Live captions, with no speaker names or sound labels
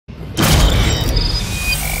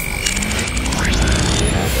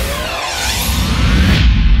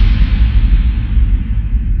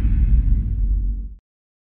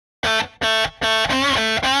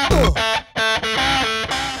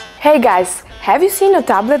Hey guys, have you seen a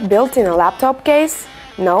tablet built in a laptop case?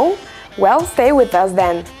 No? Well, stay with us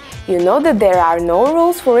then. You know that there are no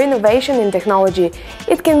rules for innovation in technology.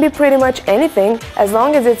 It can be pretty much anything as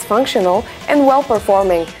long as it's functional and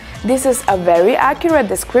well-performing. This is a very accurate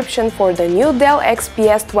description for the new Dell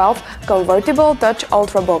XPS 12 convertible touch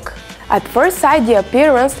ultrabook. At first sight, the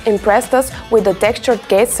appearance impressed us with the textured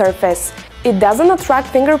case surface. It doesn't attract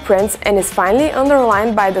fingerprints and is finely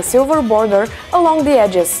underlined by the silver border along the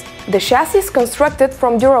edges. The chassis is constructed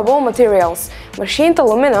from durable materials, machined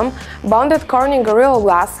aluminum, bonded Corning Gorilla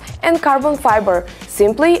Glass and carbon fiber,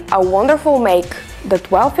 simply a wonderful make. The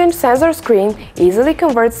 12-inch sensor screen easily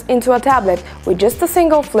converts into a tablet with just a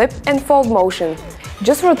single flip and fold motion.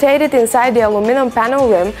 Just rotate it inside the aluminum panel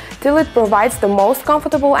rim till it provides the most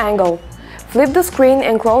comfortable angle. Flip the screen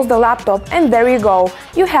and close the laptop and there you go,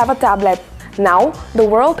 you have a tablet. Now, the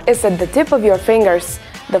world is at the tip of your fingers.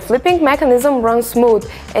 The flipping mechanism runs smooth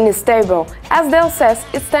and is stable. As Dell says,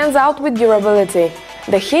 it stands out with durability.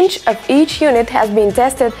 The hinge of each unit has been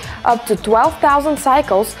tested up to 12,000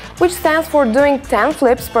 cycles, which stands for doing 10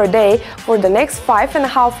 flips per day for the next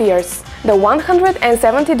 5.5 years. The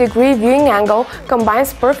 170-degree viewing angle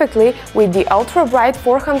combines perfectly with the ultra-bright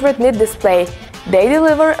 400 nit display. They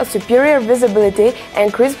deliver a superior visibility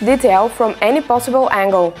and crisp detail from any possible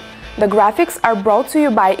angle. The graphics are brought to you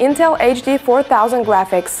by Intel HD 4000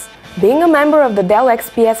 graphics. Being a member of the Dell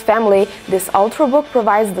XPS family, this ultrabook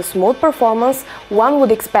provides the smooth performance one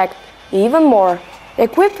would expect, even more.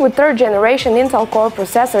 Equipped with third-generation Intel Core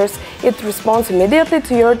processors, it responds immediately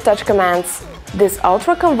to your touch commands. This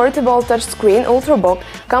ultra-convertible touchscreen ultrabook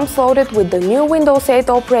comes loaded with the new Windows 8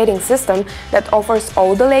 operating system that offers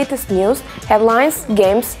all the latest news, headlines,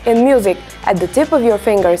 games and music at the tip of your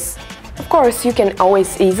fingers. Of course, you can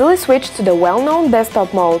always easily switch to the well-known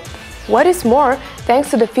desktop mode. What is more,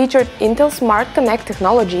 thanks to the featured Intel Smart Connect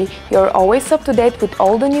technology, you're always up to date with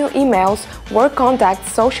all the new emails, work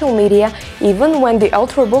contacts, social media, even when the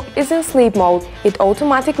ultrabook is in sleep mode. It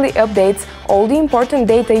automatically updates all the important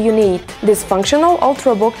data you need. This functional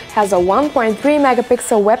ultrabook has a 1.3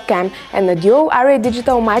 megapixel webcam and a dual-array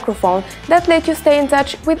digital microphone that let you stay in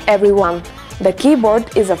touch with everyone. The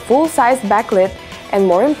keyboard is a full-size backlit and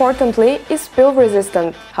more importantly, is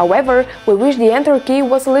spill-resistant. However, we wish the Enter key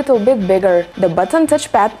was a little bit bigger. The button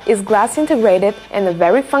touchpad is glass-integrated and a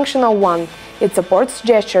very functional one. It supports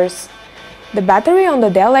gestures. The battery on the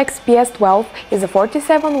Dell XPS 12 is a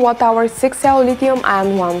 47 Wh 6-cell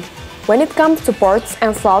lithium-ion one. When it comes to ports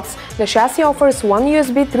and slots, the chassis offers one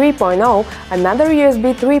USB 3.0, another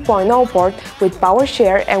USB 3.0 port with power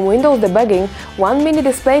share and Windows debugging, one mini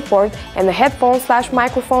display port and a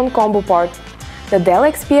headphone/microphone combo port. The Dell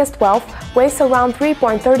XPS 12 weighs around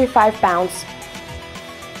 3.35 pounds.